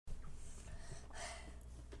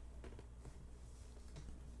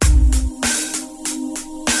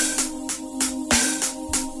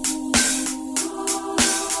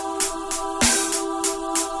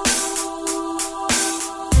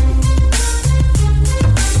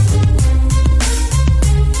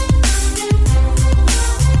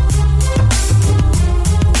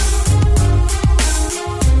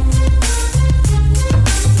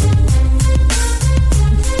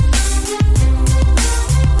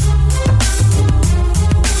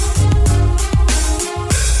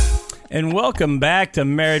And welcome back to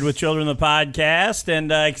Married with Children, the podcast.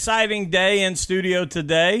 And exciting day in studio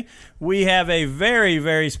today. We have a very,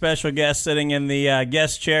 very special guest sitting in the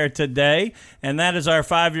guest chair today, and that is our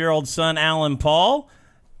 5-year-old son, Alan Paul.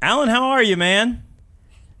 Alan, how are you, man?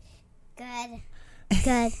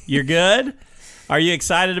 Good. You're good? Are you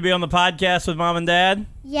excited to be on the podcast with Mom and Dad?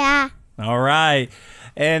 Yeah. All right.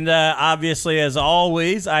 And obviously, as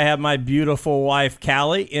always, I have my beautiful wife,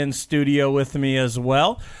 Callie, in studio with me as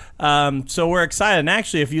well. So we're excited. And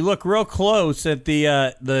actually, if you look real close at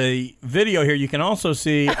the video here, you can also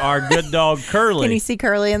see our good dog, Curly. Can you see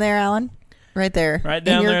Curly in there, Alan? Right there. Right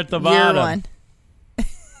down there at the bottom.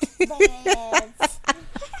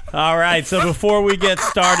 All right. So before we get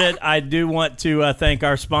started, I do want to thank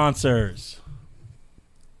our sponsors.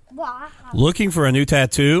 Wow. Looking for a new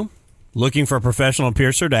tattoo? Looking for a professional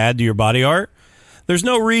piercer to add to your body art? There's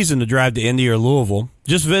no reason to drive to Indy or Louisville.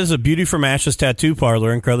 Just visit Beauty from Ashes Tattoo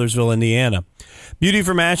Parlor in Crothersville, Indiana. Beauty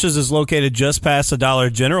from Ashes is located just past the Dollar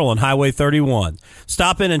General on Highway 31.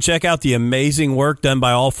 Stop in and check out the amazing work done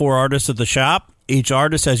by all 4 artists at the shop. Each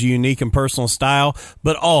artist has a unique and personal style,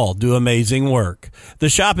 but all do amazing work. The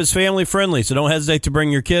shop is family friendly, so don't hesitate to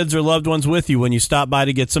bring your kids or loved ones with you when you stop by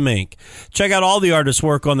to get some ink. Check out all the artists'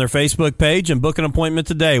 work on their Facebook page and book an appointment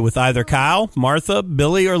today with either Kyle, Martha,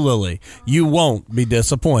 Billy, or Lily. You won't be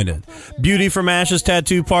disappointed. Beauty from Ashes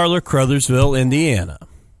Tattoo Parlor, Crothersville, Indiana.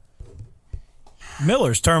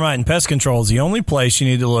 Miller's Termite and Pest Control is the only place you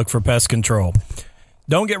need to look for pest control.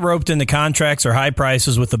 Don't get roped into contracts or high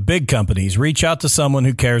prices with the big companies. Reach out to someone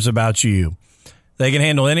who cares about you. They can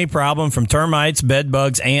handle any problem from termites, bed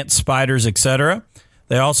bugs, ants, spiders, etc.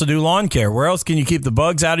 They also do lawn care. Where else can you keep the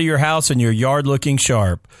bugs out of your house and your yard looking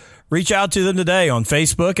sharp? Reach out to them today on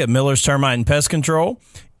Facebook at Miller's Termite and Pest Control.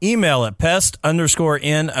 Email at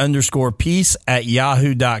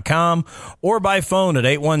pest_n_peace@yahoo.com or by phone at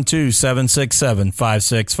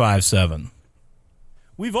 812-767-5657.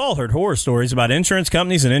 We've all heard horror stories about insurance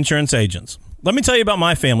companies and insurance agents. Let me tell you about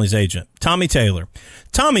my family's agent, Tommy Taylor.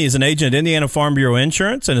 Tommy is an agent at Indiana Farm Bureau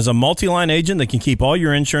Insurance and is a multi-line agent that can keep all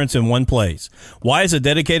your insurance in one place. Why is a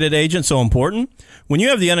dedicated agent so important? When you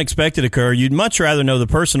have the unexpected occur, you'd much rather know the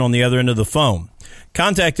person on the other end of the phone.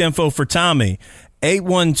 Contact info for Tommy,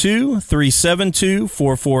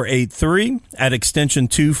 812-372-4483 at extension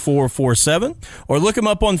 2447, or look him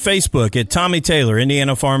up on Facebook at Tommy Taylor,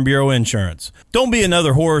 Indiana Farm Bureau Insurance. Don't be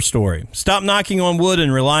another horror story. Stop knocking on wood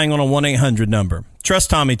and relying on a 1-800 number.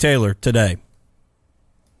 Trust Tommy Taylor today.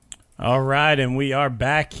 All right, and we are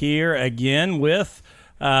back here again with,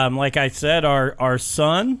 like I said, our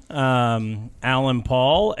son, Alan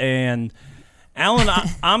Paul. And Alan,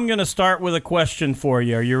 I'm going to start with a question for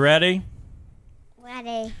you. Are you ready?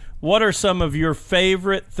 Ready. What are some of your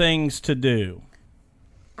favorite things to do?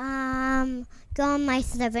 Go on my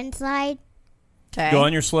slip and slide. Okay. Go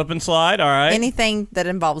on your slip and slide, all right. Anything that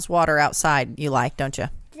involves water outside you like, don't you?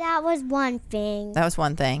 That was one thing. That was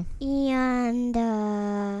one thing. And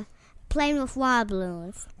playing with water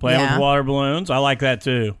balloons. Playing Yeah. with water balloons. I like that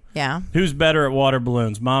too. Yeah. Who's better at water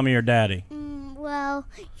balloons, Mommy or Daddy? Well,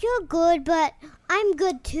 you're good, but I'm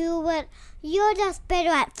good too, but you're just better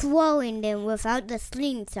at throwing them without the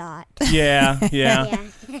slingshot. Yeah. Yeah.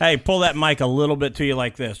 Hey, pull that mic a little bit to you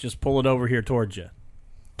like this. Just pull it over here towards you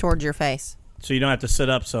Towards your face. so you don't have to sit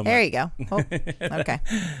up so much. There you go. Oh, okay.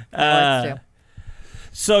 That works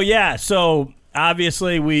too. So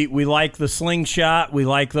obviously we like the slingshot. We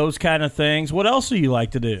like those kind of things. What else do you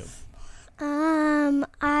like to do?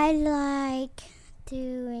 I like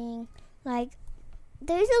doing,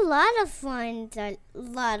 there's a lot of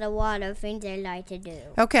water things I like to do.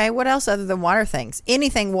 Okay, what else other than water things?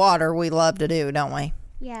 Anything water we love to do, don't we?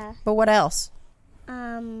 Yeah. But what else?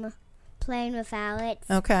 Playing with Alex.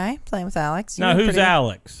 Okay, playing with Alex. Now, who's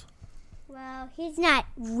Alex? Well, he's not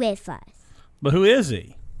with us. But who is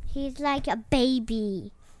he? He's like a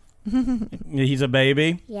baby. He's a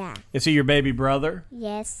baby? Yeah. Is he your baby brother?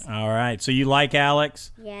 Yes. All right. So you like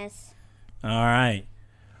Alex? Yes. All right.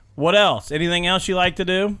 What else? Anything else you like to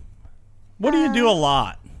do? What do you do a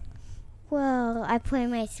lot? Well, I play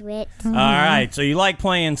my Switch. All right. So you like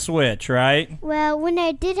playing Switch, right? Well, when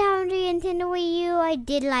I did have the Nintendo Wii U, I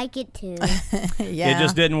did like it too. Yeah. It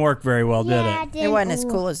just didn't work very well, did it? It wasn't as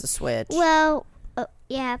cool as the Switch. Well,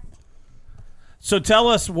 yeah. So tell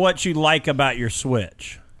us what you like about your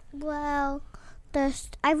Switch. Well,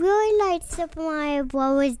 I really like Super Mario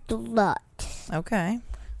Bros. Deluxe. Okay.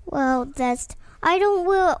 Well,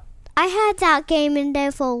 I had that game in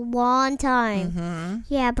there for a long time. Mm-hmm.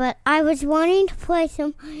 Yeah, but I was wanting to play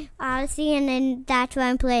some Odyssey, and then that's what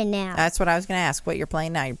I'm playing now. That's what I was going to ask, what you're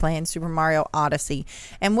playing now. You're playing Super Mario Odyssey.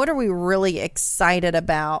 And what are we really excited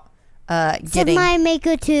about getting Mario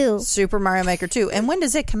Maker 2 Super Mario Maker 2. And when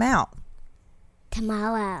does it come out?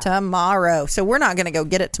 tomorrow. Tomorrow. So we're not going to go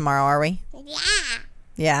get it tomorrow, are we? Yeah.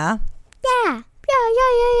 Yeah. Yeah.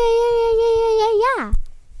 Yeah.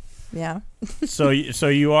 Yeah. So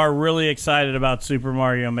you are really excited about Super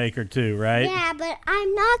Mario Maker 2, right? Yeah, but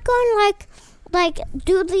I'm not going to like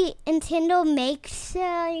do the Nintendo Make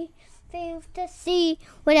thing to see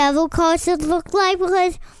what other courses look like,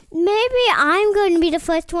 because maybe I'm going to be the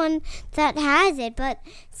first one that has it. But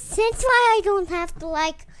since I don't have to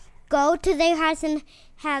like go to their house and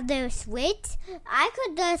have their Switch, I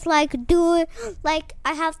could just like do it like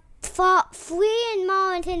I have free and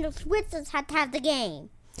more Nintendo Switches have to have the game.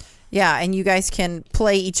 Yeah, and you guys can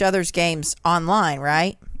play each other's games online,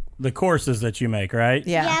 right? The courses that you make, right?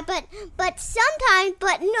 Yeah. Yeah, but sometimes,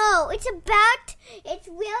 but no, it's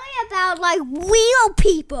really about like real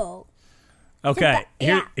people. Okay,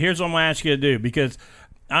 yeah. here's what I'm going to ask you to do, because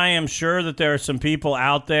I am sure that there are some people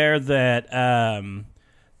out there that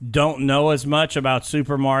don't know as much about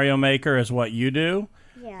Super Mario Maker as what you do.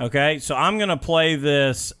 Yeah. Okay, so I'm going to play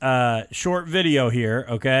this short video here,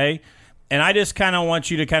 okay? And I just kind of want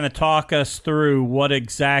you to kind of talk us through what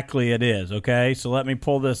exactly it is, okay? So let me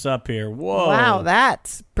pull this up here. Whoa. Wow,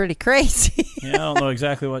 that's pretty crazy. Yeah, I don't know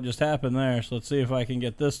exactly what just happened there, so let's see if I can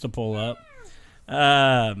get this to pull up.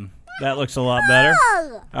 That looks a lot better.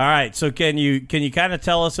 All right, so can you kind of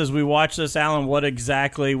tell us as we watch this, Alan, what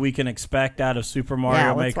exactly we can expect out of Super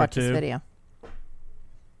Mario let's Maker watch 2? this video.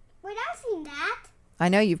 Wait, I've seen that. I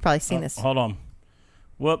know you've probably seen this. Hold on.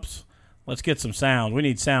 Whoops. Let's get some sound. We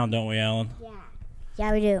need sound, don't we, Alan? Yeah.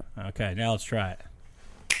 Yeah, we do. Okay, now let's try it.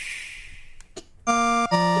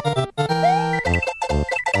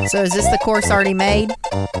 So is this the course already made?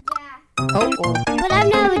 Yeah. Oh, But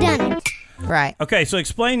I've never done it. right. Okay, so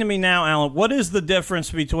explain to me now, Alan, what is the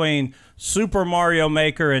difference between Super Mario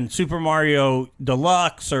Maker and Super Mario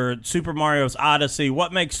Deluxe or Super Mario's Odyssey?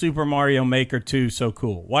 What makes Super Mario Maker 2 so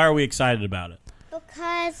cool? Why are we excited about it?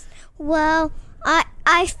 Because, well,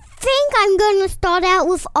 I think I'm going to start out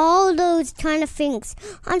with all those kind of things.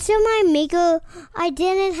 On Super Mario Maker, I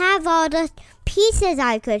didn't have all the pieces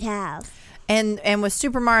I could have. And with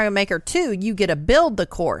Super Mario Maker 2, you get to build the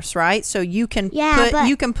course, right? So you can Yeah,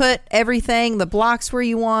 put put everything, the blocks where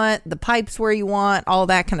you want, the pipes where you want, all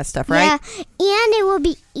that kind of stuff, right? Yeah, and it will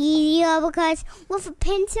be easier because with a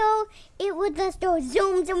pencil, it would just go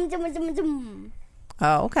zoom, zoom, zoom, zoom, zoom.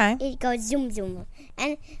 Oh, okay. It goes zoom, zoom.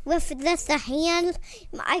 And with just the hand,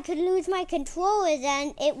 I could lose my controllers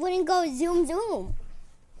and it wouldn't go zoom, zoom.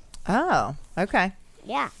 Oh, okay.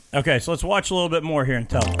 Yeah. Okay, so let's watch a little bit more here and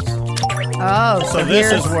tell us. Oh, So this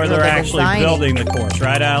here's is where they're actually designing. building the course,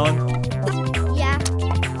 right, Alan? Yeah.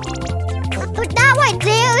 But that right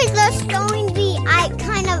there is just showing the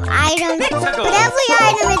kind of items. But every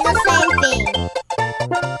item is the same thing.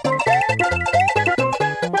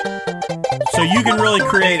 So you can really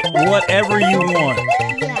create whatever you want,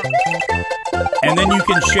 Yeah. Oh. and then you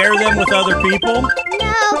can share them with other people?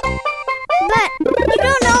 No. But you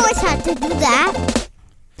don't always have to do that.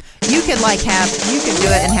 You could you can do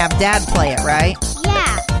it and have Dad play it, right?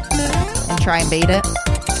 Yeah. And try and beat it.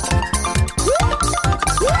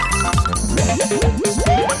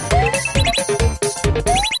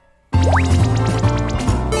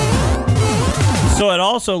 So it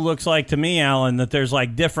also looks like to me, Alan, that there's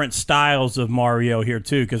like different styles of Mario here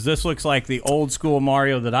too, because this looks like the old school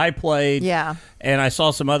Mario that I played. Yeah. And I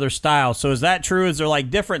saw some other styles. So is that true? Is there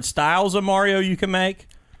like different styles of Mario you can make?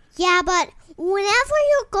 Yeah, but whenever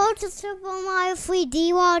you go to Super Mario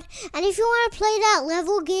 3D World, and if you want to play that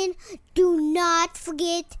level again, do not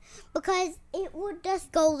forget, because it would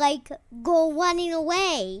just go running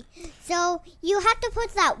away. So you have to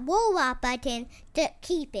push that robot button to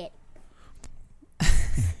keep it.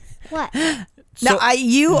 What? No,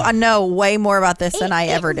 you know way more about this than I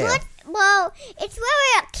ever do. Well, it's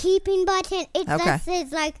really a keeping button. It Okay. just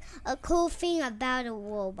is like a cool thing about a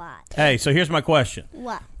robot. Hey, so here's my question.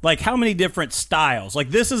 What? Like, how many different styles?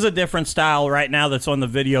 Like, this is a different style right now that's on the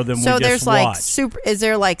video than So we there's just like watched. is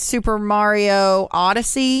there like Super Mario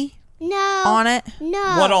Odyssey No. on it?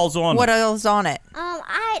 No. What all's on What it? else on it?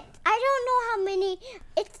 I don't know how many.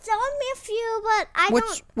 It showed me a few, but I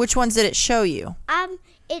don't. Which ones did it show you?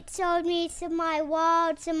 It showed me some my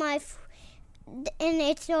world, and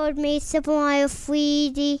it showed me Super Mario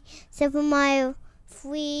 3D, Super Mario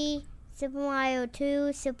 3, Super Mario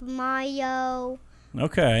 2, Super Mario.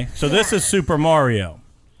 Okay, so this is Super Mario.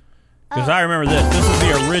 Because I remember this. This is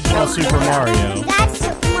the original Super Mario. That's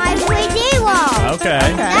Super Mario 3D World.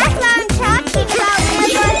 Okay. That's what I'm talking about.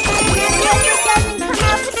 Whenever it doesn't come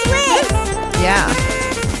out for Switch. Yeah.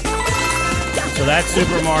 So that's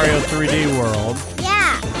Super Mario 3D World.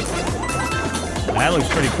 Yeah. That looks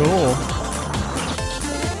pretty cool.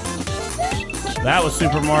 That was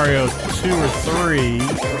Super Mario 2 or 3.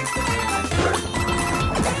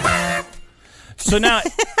 So now...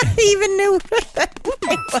 I even knew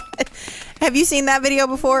what. Have you seen that video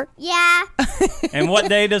before? Yeah. And what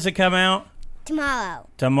day does it come out? Tomorrow.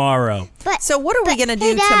 Tomorrow. But So what are we going to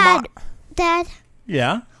do Dad, tomorrow? Dad,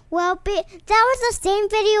 Yeah. well, that was the same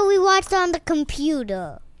video we watched on the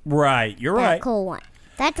computer. Right. You're That right. cool one.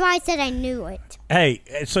 That's why I said I knew it. Hey,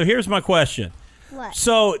 so here's my question. What?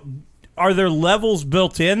 So, are there levels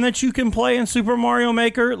built in that you can play in Super Mario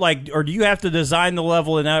Maker? Like, or do you have to design the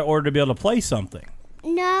level in order to be able to play something?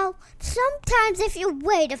 No, sometimes if you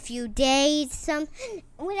wait a few days,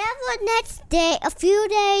 whenever next day, a few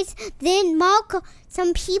days, then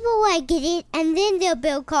some people will get it, and then they'll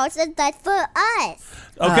build courses that's for us.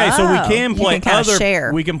 Okay, so we can you play can kinda other.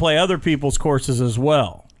 share. We can play other people's courses as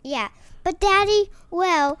well. Yeah, but Daddy,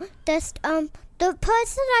 well, the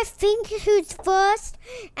person I think who's first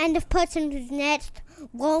and the person who's next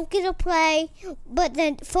won't get to play, but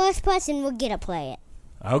the first person will get to play it.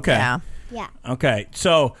 Okay. Yeah. Yeah. Okay.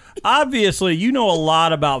 So obviously, you know a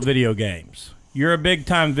lot about video games. You're a big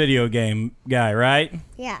time video game guy, right?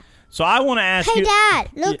 Yeah. So I want to ask Hey, you. Dad,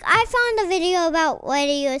 look, I found a video about why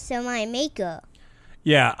to use my maker.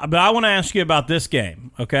 Yeah, but I want to ask you about this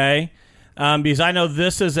game, okay? Because I know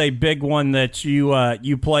this is a big one that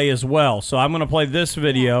you play as well. So I'm going to play this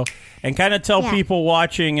video and kind of tell Yeah. people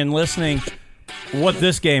watching and listening what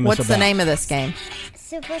this game is about. What's the name of this game?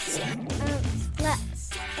 Super,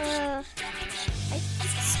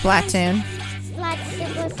 Splatoon.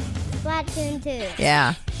 Splatoon 2.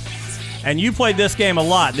 Yeah. And you played this game a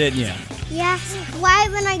lot, didn't you? Yeah, why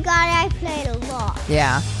when I got it, I played a lot.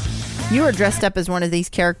 Yeah. You were dressed up as one of these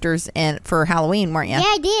characters for Halloween, weren't you? Yeah,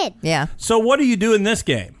 I did. Yeah. So what do you do in this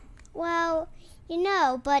game? Well,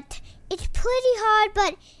 but it's pretty hard,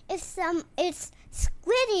 but it's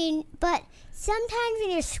squidding, but sometimes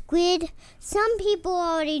when you're squid, some people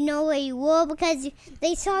already know where you were because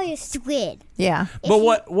they saw your squid. Yeah. But If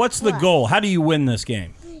you- what's the what? goal? How do you win this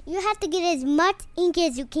game? You have to get as much ink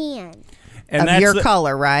as you can. And Of your the-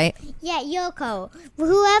 color, right? Yeah, your color.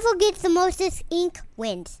 Whoever gets the mostest ink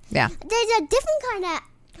wins. Yeah. There's a different kind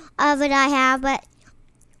of it I have, but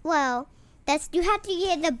you have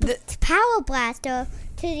to get the power blaster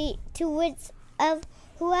to which of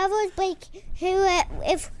whoever's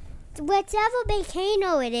if whichever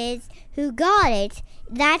volcano it is who got it,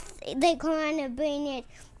 they're going to bring it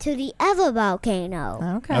to the other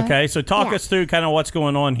volcano. Okay. Okay, so talk Yeah. us through kind of what's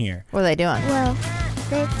going on here. What are they doing? Well,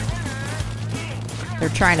 They're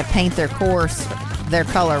trying to paint their course, their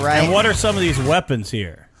color, right? And what are some of these weapons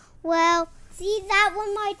here? see that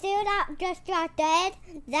one right there that just got dead?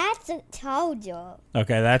 That's a charger.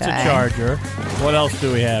 Okay, that's Okay. a charger. What else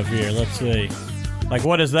do we have here? Let's see. Like,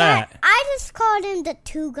 what is that? I just called them the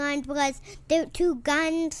two guns because they're two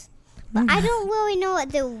guns. But I don't really know what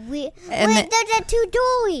they're And they're the two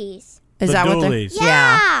doilies. Is The that what they're? dualies.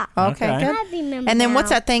 Yeah. Okay, Okay. good. I remember And then now. what's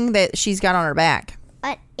that thing that she's got on her back?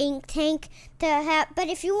 An ink tank to have. But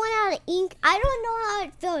if you want out of ink, I don't know how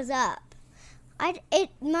it fills up. It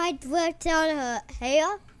might work out of her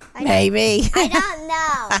hair. Maybe. I don't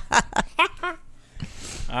know.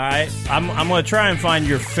 All right, I'm going to try and find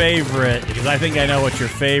your favorite, because I think I know what your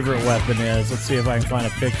favorite weapon is. Let's see if I can find a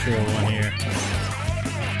picture of one here.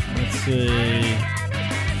 Let's see.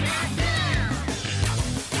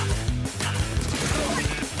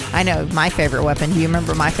 I know my favorite weapon. Do you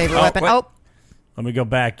remember my favorite Oh, weapon? wait. Oh, Let me go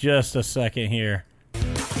back just a second here.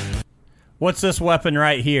 What's this weapon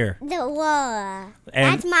right here? The Aurora.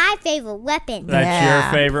 And- That's my favorite weapon. That's Yeah.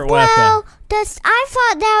 your favorite Well, weapon. I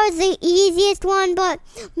thought that was the easiest one, but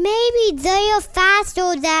maybe they are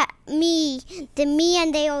faster than me,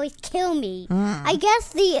 and they always kill me. I guess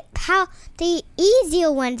the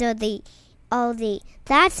easier ones are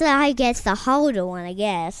that's I guess the harder one. I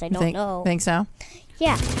guess I don't know. Think so?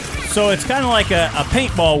 Yeah, So it's kind of like a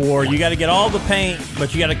paintball war. You got to get all the paint,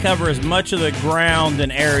 but you got to cover as much of the ground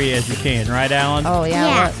and area as you can, right, Alan? Oh yeah.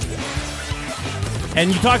 Yeah. Look.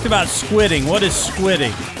 And you talked about squidding. What is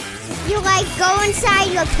squidding? you go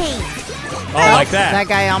inside your paint. Oh, like that. That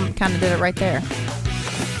guy kind of did it right there.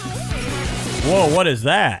 Whoa, what is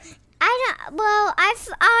that?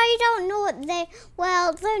 I don't know what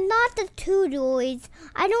they're not the two doors.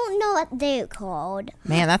 I don't know what they're called.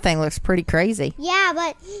 Man, that thing looks pretty crazy. Yeah,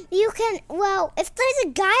 but you can, if there's a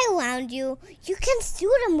guy around you, you can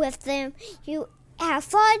shoot him with them. You how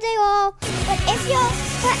far they are. But if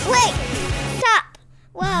you're, wait, stop.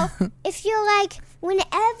 Well, if you're whenever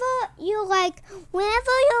you're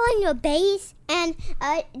in your base and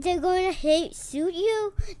they're going to shoot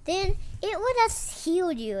you, then it will just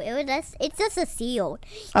shield you. It's just a shield.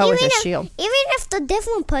 Oh, it's a shield. Even if the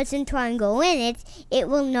different person try and go in it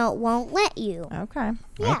won't let you. Okay.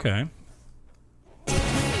 Yeah. Okay.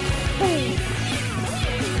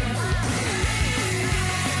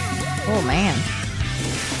 Oh, man.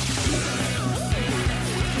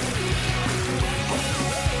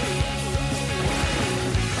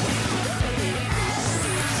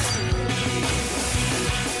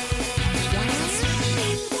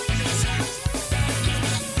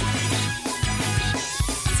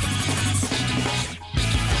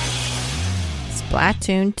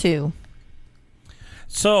 Splatoon 2.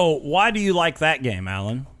 So, why do you like that game,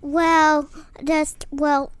 Alan? Well,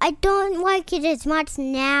 I don't like it as much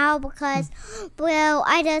now because,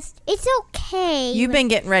 it's okay. You've been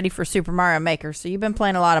getting ready for Super Mario Maker, so you've been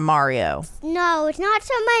playing a lot of Mario. No, it's not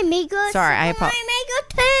Super Mario Maker. Sorry, I Super Mario Maker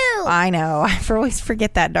 2. I know. I always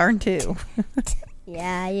forget that darn 2.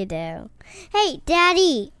 Yeah, you do. Hey,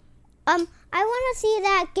 Daddy. I want to see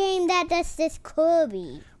that game that does this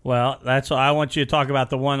Kirby. Well, that's what I want you to talk about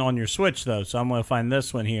the one on your Switch, though. So I'm going to find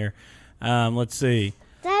this one here. Let's see.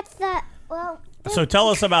 That's the So tell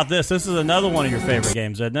us about this. This is another one of your favorite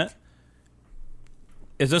games, isn't it?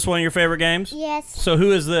 Is this one of your favorite games? Yes. So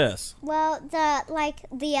who is this? Well,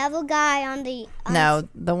 the other guy on the No,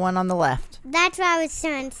 the one on the left. That's what I was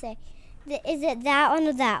trying to say. Is it that one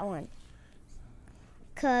or that one?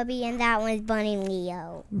 Kirby, and that one is Bunny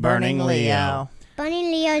Leo. Burning Leo.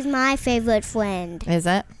 Bunny Leo is my favorite friend. Is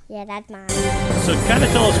it? Yeah, that's mine. So kind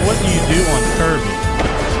of tell us, what do you do on Kirby?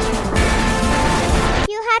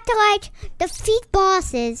 You have to defeat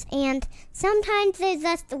bosses, and sometimes there's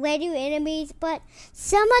just radio enemies, but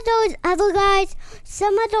some of those other guys,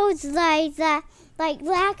 like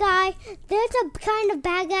that guy, there's a kind of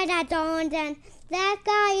bad guy that's on, and that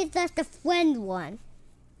guy is just a friend one.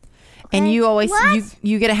 Okay? And you always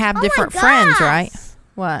you get to have different friends, right?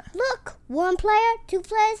 What? Look, 1 player, 2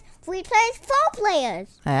 players, 3 players, 4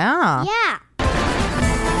 players. Yeah. Yeah.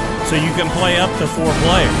 So you can play up to 4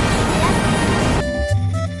 players.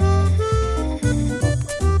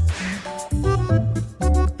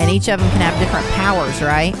 And each of them can have different powers,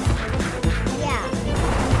 right? Yeah.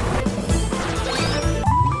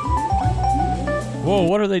 Whoa,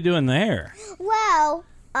 what are they doing there? Well,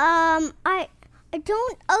 I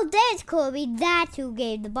don't. Oh, there's Kirby. That's who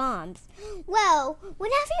gave the bombs. Well,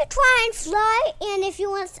 whenever you try and fly, and if you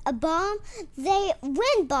want a bomb, they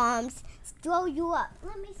wind bombs throw you up.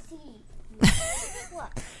 Let me see.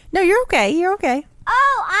 What? No, you're okay. You're okay.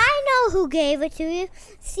 Oh, I know who gave it to you.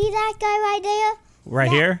 See that guy right there?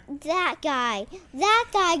 Right here? That guy. That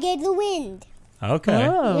guy gave the wind. Okay.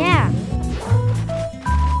 Oh. Yeah.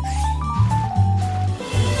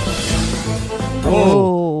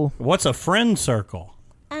 Oh. What's a friend circle?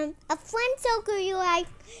 A friend circle, you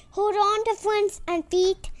hold on to friends and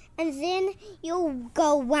feet, and then you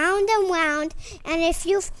go round and round. And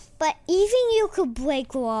but even you could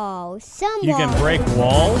break walls. Some You walls. can break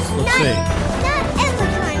walls? Let's see. Not every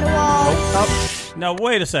kind of walls. Oh. Now,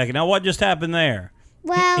 wait a second. Now, what just happened there?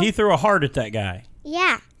 Well, He threw a heart at that guy.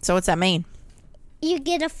 yeah. So what's that mean? You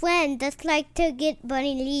get a friend just like to get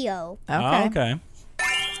Bunny Leo. Okay. Oh, okay.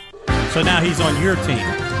 So now he's on your team.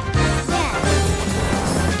 Yeah.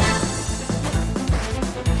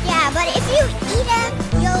 Yeah, but if you eat him,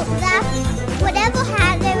 whatever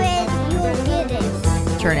hat there is, you'll get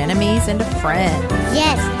it. Turn enemies into friends.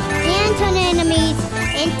 Yes, and turn enemies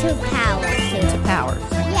into powers too. Into powers.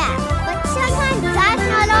 Yeah, but sometimes that's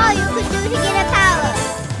not all you could do to get a power.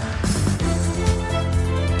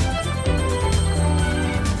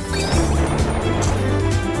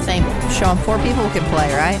 Same. Show them 4 people can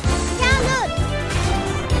play, right? Yeah, look.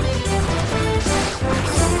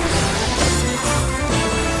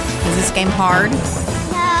 Is this game hard? No,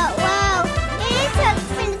 well, it is a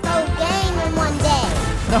finish the whole game in one day.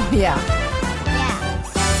 Oh, yeah. Yeah, that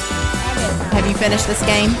is hard. Have you finished this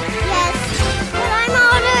game? Yes, but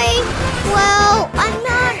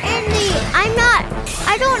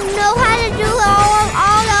I don't know how to do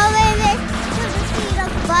all of it. To see the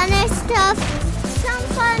funny stuff. Some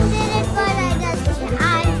fun did it, but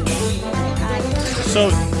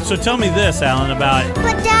So tell me this, Alan, about...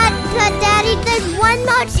 But Daddy, there's one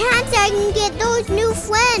more chance I can get those new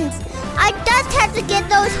friends. I just have to get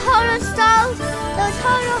those hollow stars, those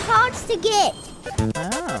hollow hearts to get.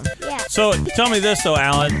 Oh. Yeah. So tell me this, though,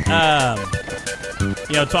 Alan.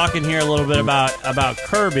 Talking here a little bit about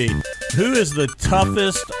Kirby. Who is the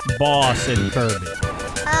toughest boss in Kirby?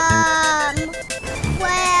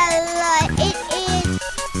 Well, it is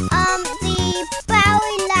the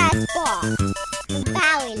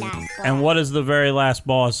And what is the very last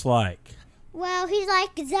boss like? Well, he's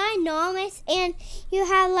like ginormous, and you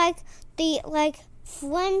have like the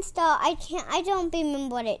Flintstone. I don't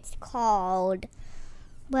remember what it's called.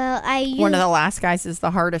 Well, One of the last guys is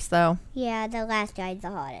the hardest, though. Yeah, the last guy's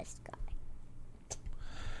the hardest guy.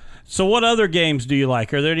 So what other games do you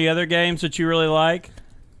like? Are there any other games that you really like?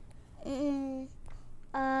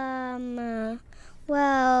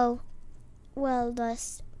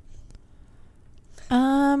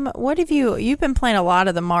 What have you've been playing a lot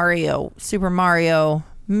of the Super Mario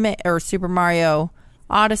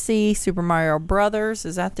Odyssey, Super Mario Brothers.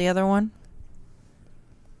 Is that the other one?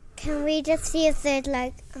 Can we just see if there's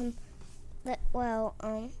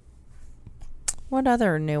What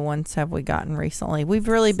other new ones have we gotten recently? We've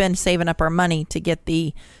really been saving up our money to get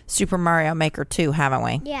the Super Mario Maker 2, haven't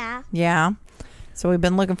we? Yeah. Yeah. So we've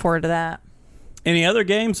been looking forward to that. Any other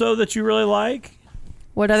games, though, that you really like?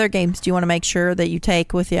 What other games do you want to make sure that you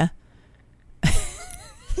take with you?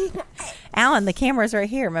 Alan, the camera's right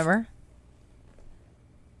here, remember?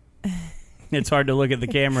 It's hard to look at the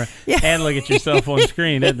camera and look at yourself on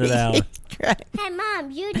screen, isn't it, Alan? Right. Hey,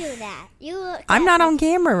 Mom, you do that. I'm not on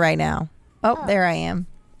camera right now. Oh, there I am.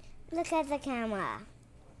 Look at the camera.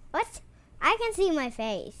 What? I can see my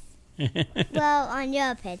face. Well, on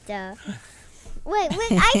your picture. Wait,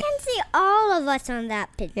 I can see all of us on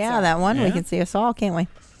that picture. Yeah, that one. Yeah. We can see us all, can't we?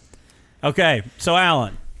 Okay, so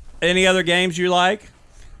Alan, any other games you like?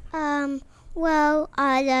 Well,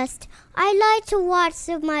 I like to watch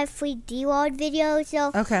some of my 3D World videos, so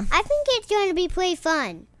Okay. I think it's going to be pretty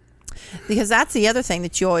fun. Because that's the other thing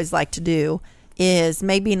that you always like to do is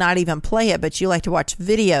maybe not even play it, but you like to watch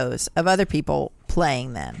videos of other people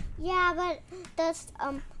playing them. Yeah, but that's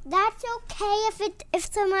okay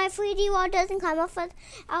if some of my 3D World doesn't come off of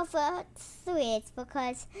Alpha 3. It's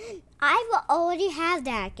because I will already have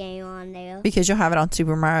that game on there. Because you'll have it on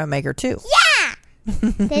Super Mario Maker 2. Yeah!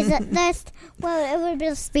 It would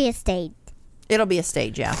just be a stage. It'll be a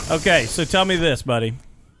stage, yeah. Okay, so tell me this, buddy.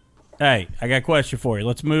 Hey, I got a question for you.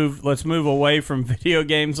 Let's move away from video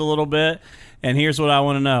games a little bit, and here's what I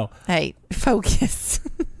want to know. Hey, focus.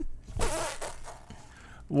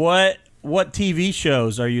 What TV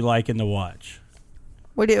shows are you liking to watch?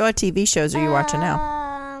 What TV shows are you watching now?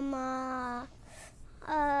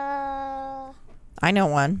 I know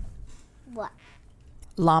one. What?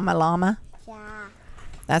 Llama Llama. Yeah.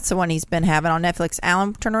 That's the one he's been having on Netflix.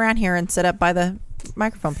 Alan, turn around here and sit up by the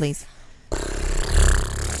microphone, please.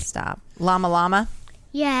 Stop. Llama Llama?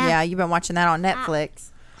 Yeah. Yeah, you've been watching that on Netflix.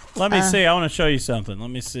 Let me see. I want to show you something.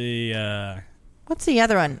 Let me see. What's the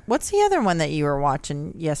other one? What's the other one that you were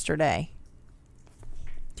watching yesterday?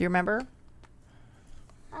 Do you remember?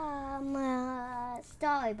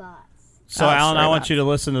 Storybots. So, Alan, I want you to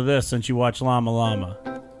listen to this since you watch Llama Llama.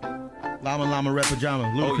 Llama Llama Red Pajama.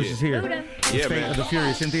 Ludacris is here. Yeah, Fate man. of the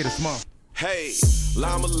Furious in theater tomorrow. Hey,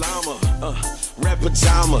 Llama Llama, red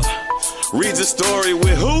pajama. Reads a story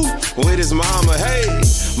with who? With his mama. Hey,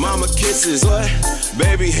 mama kisses, what?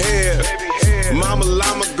 Baby hair. Mama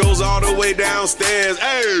Llama goes all the way downstairs.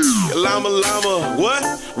 Hey, Llama Llama,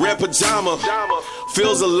 what? Red pajama.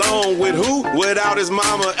 Feels alone with who? Without his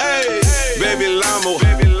mama. Hey, baby Llama,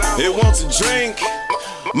 it wants a drink.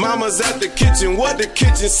 Mama's at the kitchen, what the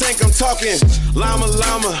kitchen sink? I'm talking Llama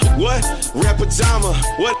Llama, what? Red pajama,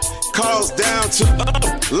 what? Calls down to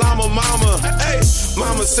Llama Mama. Hey,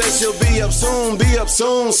 Mama says she'll be up soon,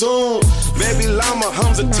 soon. Baby Llama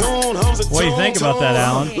hums a tune, What do you think about that,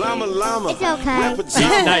 Alan? Llama Llama, It's okay. Red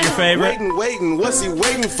pajama. Not your favorite? Waiting, what's he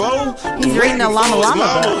waiting for? He's reading a Llama for his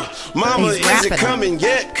Llama book. Mama, He's is rapping it it.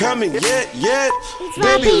 coming yet?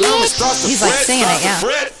 rapping Baby Llama it. starts to He's like fret, singing it, yeah.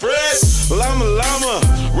 Fret. Llama,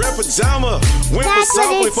 red pajama. Went for That's what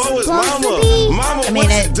something it's for his supposed to mama. be. Mama, I mean,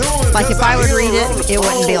 what you doing? like, 'Cause if I would hear read her it, on the it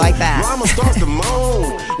wouldn't be phone. like that. Mama starts to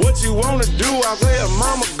moan. What you wanna do? I said,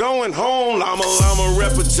 Mama going home. Llama,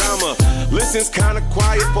 red pajama. Listens kinda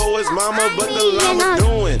quiet for his mama, but the llama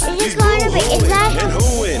doing. It's He's going to be. Is that? and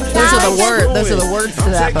hooing. Those are the That- words. Those are the words to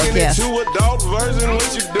I'm that book. taking Yes. it to adult version.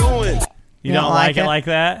 What you doing? You don't like it it? like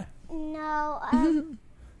that? No.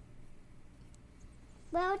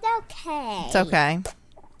 Well, it's okay. It's okay.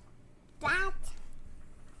 That.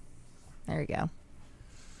 There you go.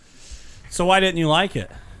 So why didn't you like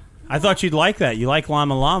it? I thought you'd like that. You like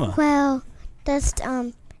Llama Llama. Well, just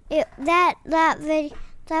that video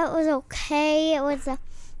that was okay. It was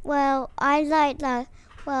I like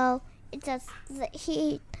the it just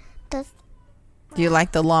he just Do you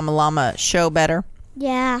like the Llama Llama show better?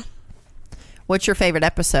 yeah. What's your favorite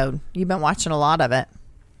episode? You've been watching a lot of it.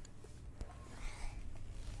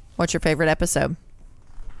 What's your favorite episode?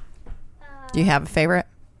 Do you have a favorite?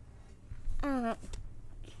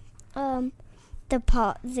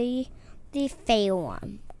 the fair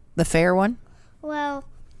one. The fair one? Well,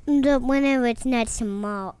 whenever it's next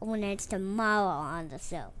tomorrow, when it's tomorrow on the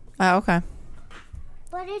show. Oh, okay.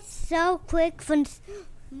 But it's so quick from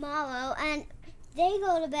tomorrow, and they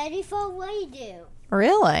go to bed before we do.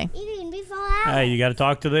 Really? Even before I. Hey, you got to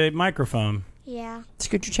talk to the microphone. Yeah.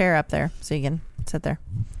 Scoot your chair up there so you can sit there.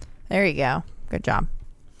 There you go. Good job.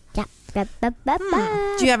 Yep.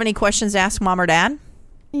 Do you have any questions to ask Mom or Dad?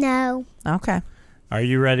 No. Okay. Are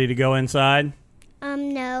you ready to go inside?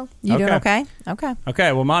 No. You doing Okay. okay? Okay.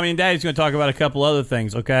 Okay, well, Mommy and Daddy's going to talk about a couple other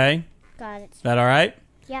things, okay? Got it. Is that all right?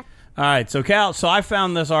 Yeah. All right, so Cal, so I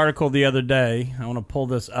found this article the other day. I want to pull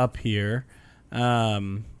this up here.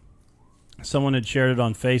 Someone had shared it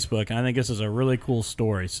on Facebook, and I think this is a really cool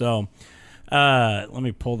story. So let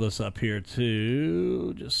me pull this up here,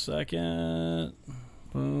 too. Just a second.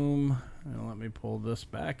 Boom. And let me pull this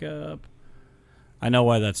back up. I know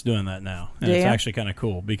why that's doing that now. And it's actually kind of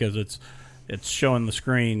cool because it's showing the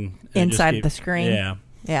screen. Inside the screen? Yeah.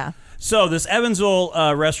 Yeah. So this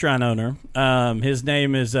Evansville restaurant owner, his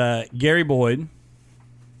name is Gary Boyd,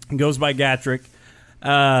 goes by Gatrick,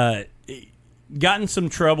 got in some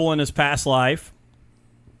trouble in his past life,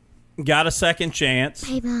 got a second chance.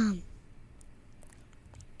 Hey, Mom.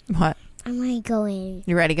 What? I'm ready to go in.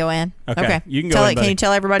 You ready to go in? Okay. You can go in, buddy. Can you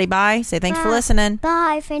tell everybody bye? Say thanks for listening.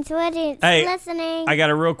 Bye. Thanks for listening. I got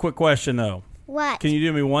a real quick question, though. What? Can you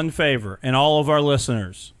do me one favor, and all of our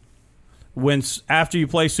listeners? After you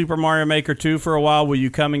play Super Mario Maker 2 for a while, will you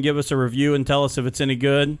come and give us a review and tell us if it's any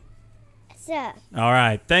good? Sir. All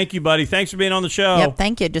right. Thank you, buddy. Thanks for being on the show. Yep,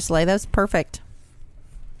 thank you. Just lay those perfect.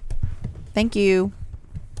 Thank you.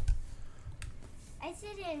 I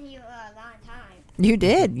sit in here a long time. You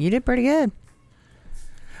did. You did pretty good.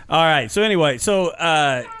 All right. So anyway,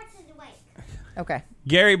 Okay.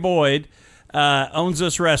 Gary Boyd owns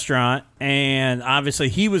this restaurant, and obviously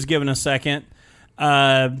he was given a second.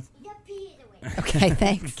 Okay,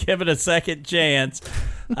 thanks. Give it a second chance.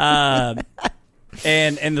 And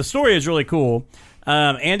the story is really cool.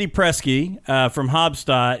 Andy Presky from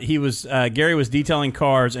Hobstadt, Gary was detailing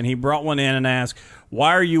cars, and he brought one in and asked,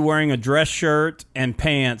 "Why are you wearing a dress shirt and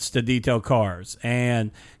pants to detail cars?"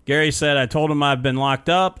 And Gary said, "I told him I've been locked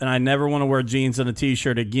up, and I never want to wear jeans and a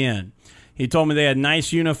T-shirt again." He told me they had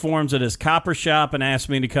nice uniforms at his copper shop and asked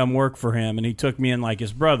me to come work for him, and he took me in like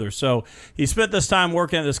his brother. So he spent this time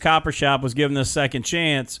working at this copper shop, was given this second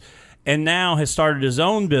chance, and now has started his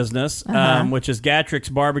own business, which is Gatrick's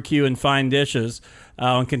Barbecue and Fine Dishes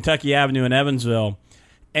on Kentucky Avenue in Evansville.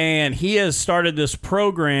 And he has started this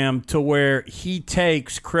program to where he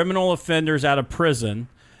takes criminal offenders out of prison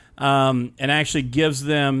and actually gives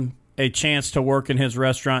them a chance to work in his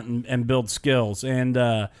restaurant and build skills.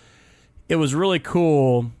 And it was really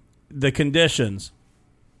cool, the conditions.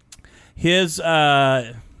 His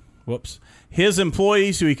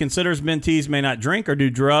employees, who he considers mentees, may not drink or do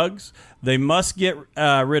drugs. They must get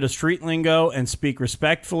rid of street lingo and speak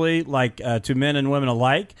respectfully, like to men and women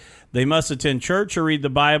alike. They must attend church or read the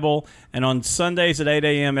Bible. And on Sundays at 8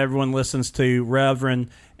 a.m., everyone listens to Reverend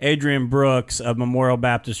Adrian Brooks of Memorial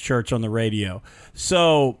Baptist Church on the radio.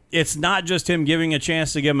 So it's not just him giving a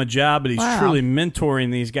chance to give him a job, but he's truly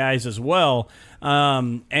mentoring these guys as well.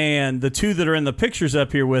 And the two that are in the pictures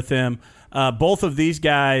up here with him, both of these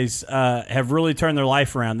guys have really turned their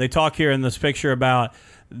life around. They talk here in this picture about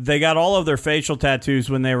they got all of their facial tattoos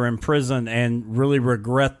when they were in prison and really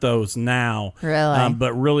regret those now. Really?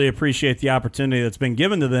 But really appreciate the opportunity that's been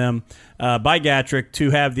given to them by Gatrick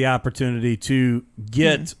to have the opportunity to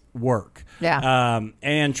get work. Yeah.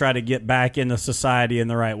 And try to get back into society in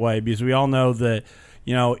the right way. Because we all know that,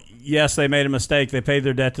 yes, they made a mistake. They paid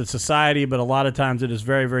their debt to society, but a lot of times it is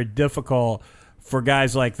very, very difficult for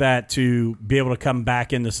guys like that to be able to come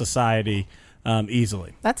back into society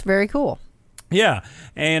easily. That's very cool. Yeah.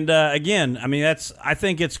 And again, I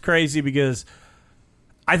think it's crazy because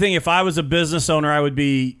I think if I was a business owner, I would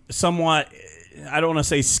be somewhat, I don't want to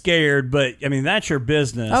say scared, but that's your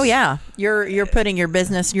business. Oh yeah. You're putting your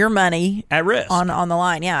business, your money at risk on the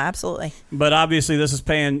line. Yeah, absolutely. But obviously this is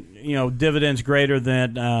paying, dividends greater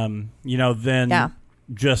than,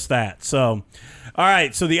 just that. So, all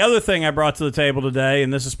right. So the other thing I brought to the table today,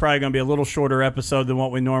 and this is probably going to be a little shorter episode than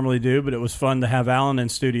what we normally do, but it was fun to have Alan in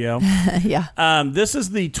studio. Yeah. This is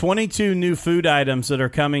the 22 new food items that are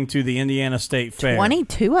coming to the Indiana State Fair.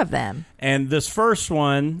 22 of them. And this first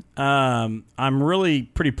one, I'm really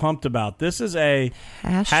pretty pumped about. This is a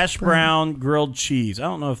hash brown grilled cheese. I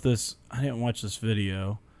don't know if I didn't watch this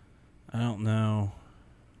video. I don't know.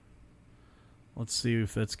 Let's see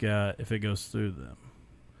if it goes through them.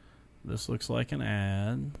 This looks like an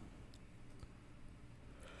ad.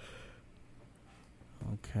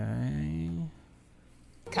 Okay.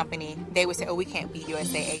 Company, they would say, "Oh, we can't be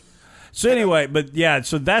USA." So anyway, but yeah,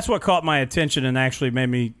 so that's what caught my attention and actually made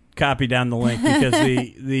me copy down the link because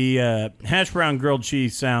the hash brown grilled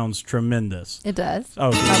cheese sounds tremendous. It does.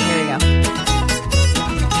 Oh, here you go.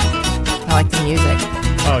 I like the music.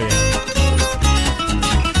 Oh yeah.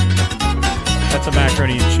 That's a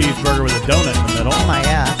macaroni and cheeseburger with a donut in the middle. Oh my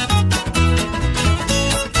gosh.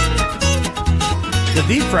 The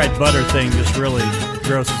deep fried butter thing just really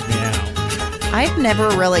grosses me out. I've never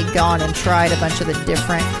really gone and tried a bunch of the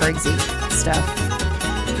different crazy stuff.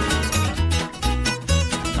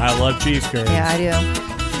 I love cheese curds. Yeah, I do.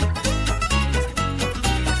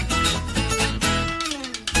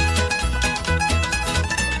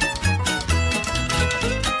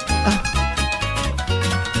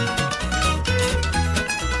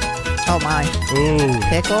 Oh my. Ooh.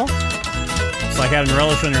 Pickle? It's like having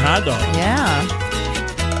relish on your hot dog. Yeah.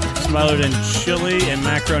 Smothered in chili and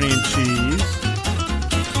macaroni and cheese.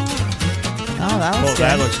 Oh, that looks good.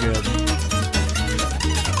 That looks good.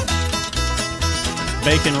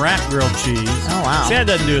 Bacon wrapped grilled cheese. Oh, wow. See, that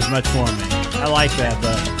doesn't do as much for me. I like that,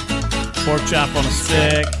 but pork chop on a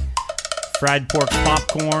stick, fried pork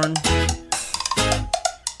popcorn.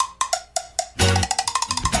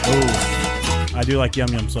 Ooh. I do like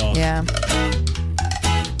yum yum sauce. Yeah.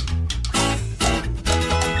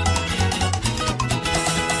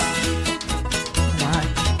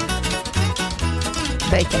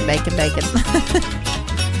 Bacon, bacon, bacon.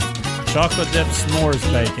 Chocolate dip s'mores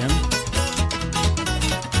bacon.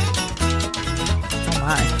 Oh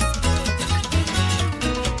my.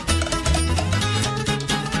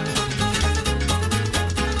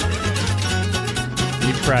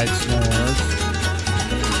 Deep fried s'mores.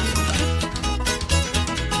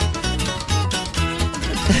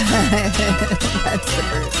 That's the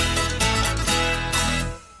first.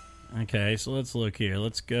 Okay, so let's look here.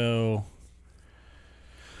 Let's go.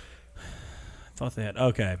 Thought they had.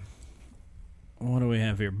 Okay. What do we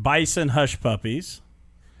have here? Bison Hush Puppies.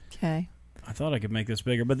 Okay. I thought I could make this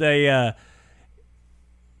bigger, but they,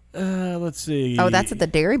 let's see. Oh, that's at the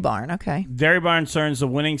Dairy Barn. Okay. Dairy Barn serves the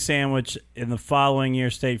winning sandwich in the following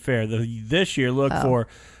year's state fair. This year, look for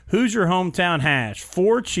Who's Your Hometown Hash?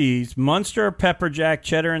 4 cheese, Munster, pepper jack,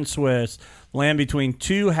 cheddar, and Swiss. Land between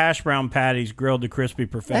 2 hash brown patties grilled to crispy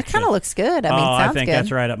perfection. That kind of looks good. I mean, sounds I think good.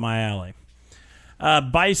 that's right up my alley.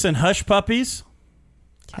 Bison Hush Puppies.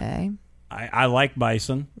 Okay. I like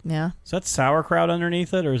bison. Yeah. Is that sauerkraut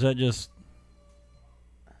underneath it, or is that just...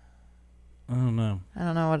 I don't know. I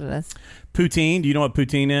don't know what it is. Poutine. Do you know what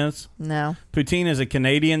poutine is? No. Poutine is a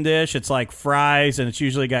Canadian dish. It's like fries, and it's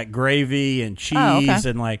usually got gravy and cheese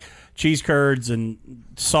and like cheese curds and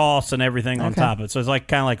sauce and everything on top of it. So it's like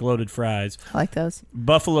kind of like loaded fries. I like those.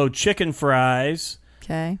 Buffalo chicken fries.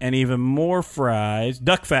 Okay. And even more fries.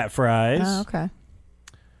 Duck fat fries. Oh, okay.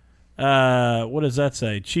 What does that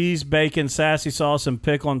say? Cheese, bacon, sassy sauce, and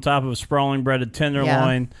pickle on top of a sprawling breaded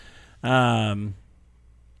tenderloin. Yeah.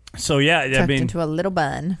 So yeah, Tucked into a little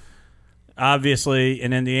bun. Obviously,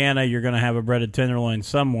 in Indiana, you're going to have a breaded tenderloin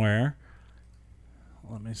somewhere.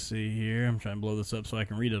 Let me see here. I'm trying to blow this up so I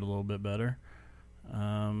can read it a little bit better.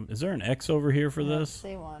 Is there an X over here for this?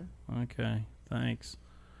 See one. Okay, thanks.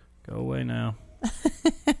 Go away now.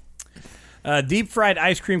 Deep fried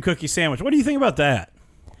ice cream cookie sandwich. What do you think about that?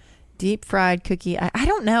 Deep fried cookie. I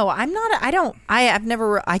don't know.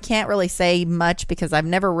 I can't really say much because I've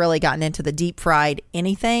never really gotten into the deep fried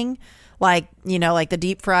anything. Like, like the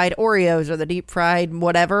deep fried Oreos or the deep fried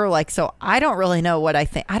whatever. Like, so I don't really know what I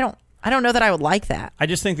think. I don't know that I would like that. I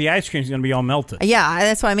just think the ice cream is going to be all melted. Yeah,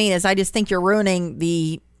 that's what I mean. Is I just think you're ruining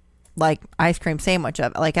the ice cream sandwich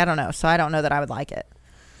of it. Like, I don't know. So I don't know that I would like it.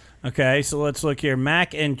 Okay, so let's look here.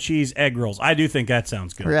 Mac and cheese egg rolls. I do think that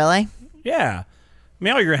sounds good. Really? Yeah. I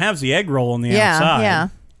mean, all you're going to have is the egg roll on the outside. Yeah.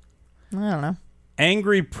 I don't know.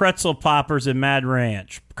 Angry pretzel poppers and Mad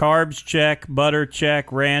Ranch. Carbs, check. Butter,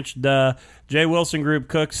 check. Ranch, duh. J. Wilson Group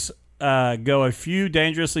cooks go a few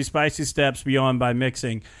dangerously spicy steps beyond by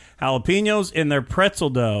mixing jalapenos in their pretzel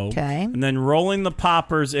dough. Okay. And then rolling the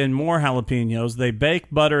poppers in more jalapenos. They bake,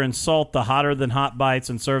 butter, and salt the hotter-than-hot bites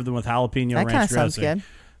and serve them with jalapeno That ranch kind of dressing. sounds good.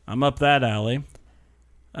 I'm up that alley.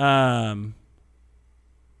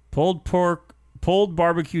 Pulled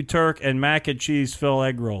barbecue turk and mac and cheese fill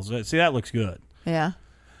egg rolls. See, that looks good. Yeah.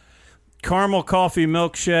 Caramel coffee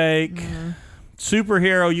milkshake.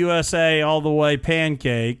 Superhero USA all the way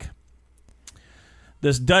pancake.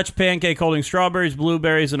 This Dutch pancake holding strawberries,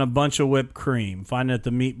 blueberries, and a bunch of whipped cream. Find it at the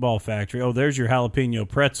Meatball Factory. Oh, there's your jalapeno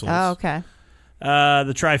pretzels. Oh, okay.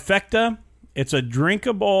 The trifecta. It's a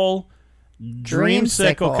drinkable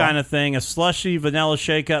Dreamsicle Dreamsicle. kind of thing. A slushy vanilla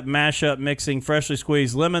shake-up, mash-up, mixing freshly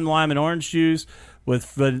squeezed lemon, lime, and orange juice with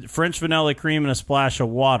French vanilla cream and a splash of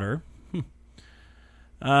water.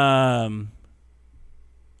 That's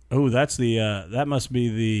that must be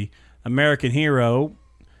the American Hero.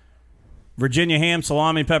 Virginia ham,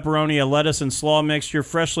 salami, pepperoni, a lettuce and slaw mixture,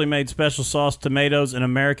 freshly made special sauce, tomatoes, and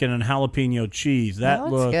American and jalapeno cheese. That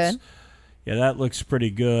looks good. Yeah, that looks pretty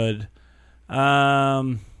good.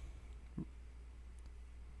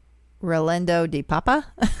 Rolando di Papa.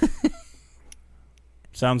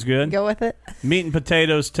 Sounds good. Go with it. Meat and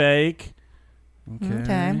potatoes take.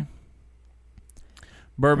 Okay.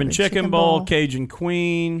 Bourbon chicken chicken bowl, bowl. Cajun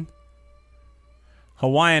Queen,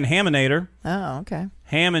 Hawaiian Haminator, Oh, okay.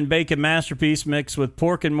 ham and bacon masterpiece mixed with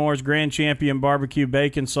Pork and More's Grand Champion barbecue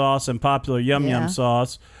bacon sauce and popular Yum Yeah. Yum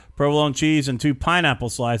sauce, provolone cheese, and 2 pineapple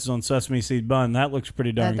slices on sesame seed bun. That looks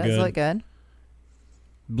pretty darn That does good. look good.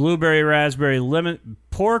 Blueberry, raspberry, lemon,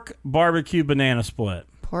 pork barbecue banana split.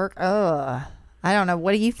 Pork. Oh, I don't know.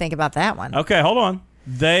 What do you think about that one? Okay, hold on.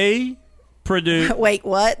 They produce. Wait,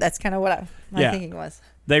 what? That's kind of what my Yeah. thinking was.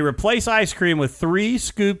 They replace ice cream with 3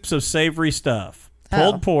 scoops of savory stuff,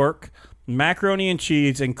 pulled Oh. pork, macaroni and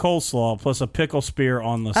cheese, and coleslaw, plus a pickle spear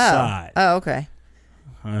on the side. Oh, okay.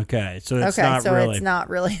 Okay, so it's Okay, not so really. it's not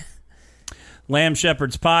really. Lamb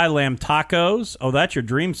shepherd's pie, lamb tacos. Oh, that's your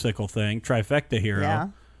dreamsicle thing. Trifecta hero. Yeah.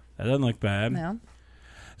 That doesn't look bad. No.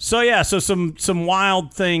 So yeah, so some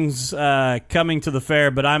wild things coming to the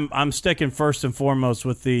fair, but I'm sticking first and foremost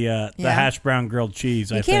with the Yeah. hash brown grilled cheese.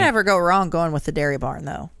 You I can't think. ever go wrong going with the Dairy Barn,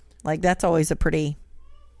 though. Like, that's always a pretty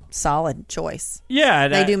solid choice. Yeah,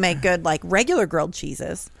 They do make good, like, regular grilled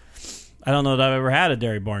cheeses. I don't know that I've ever had a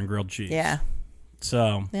Dairy Barn grilled cheese. Yeah.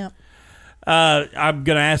 So Yeah. I'm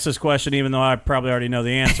gonna ask this question, even though I probably already know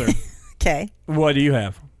the answer. Okay. What do you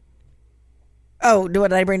have? Oh, what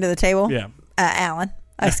did I bring to the table? Yeah. Alan.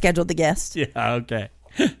 I scheduled the guest. Yeah, okay.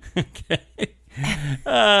 Okay.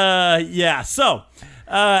 Yeah, so,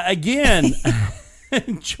 again,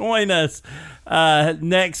 join us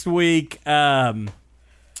next week.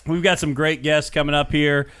 We've got some great guests coming up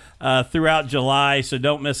here throughout July, so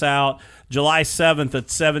don't miss out. July 7th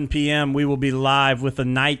at 7 p.m., we will be live with the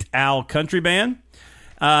Night Owl Country Band.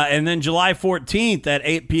 And then July 14th at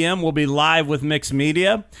 8 p.m., we'll be live with Mixed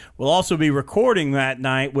Media. We'll also be recording that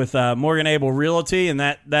night with Morgan Abel Realty, and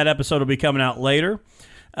that episode will be coming out later.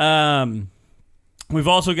 We've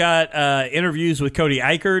also got interviews with Cody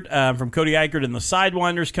Eichert from Cody Eichert and the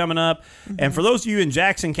Sidewinders coming up. Mm-hmm. And for those of you in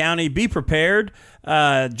Jackson County, be prepared.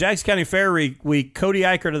 Jackson County Fair Week, Cody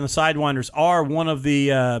Eichert and the Sidewinders are one of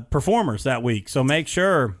the performers that week. So make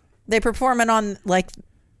sure. They perform it on, like,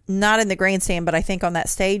 not in the grandstand, but I think on that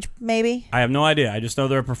stage, maybe. I have no idea. I just know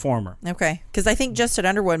they're a performer. Okay. Because I think Justin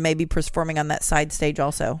Underwood may be performing on that side stage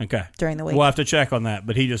also. Okay. During the week. We'll have to check on that.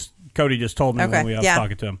 But Cody just told me when I was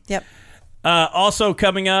talking to him. Yep. Also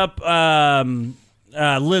coming up,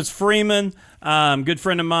 Liz Freeman, good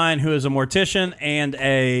friend of mine who is a mortician and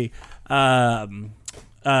a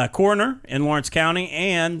coroner in Lawrence County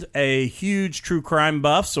and a huge true crime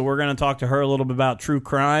buff. So we're going to talk to her a little bit about true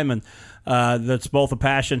crime, and that's both a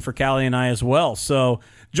passion for Callie and I as well. So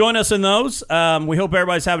join us in those. We hope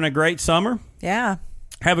everybody's having a great summer. Yeah.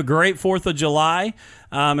 Have a great 4th of July,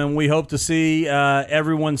 and we hope to see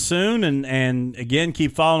everyone soon. And again,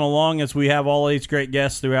 keep following along as we have all these great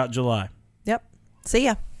guests throughout July. Yep. See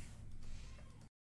ya.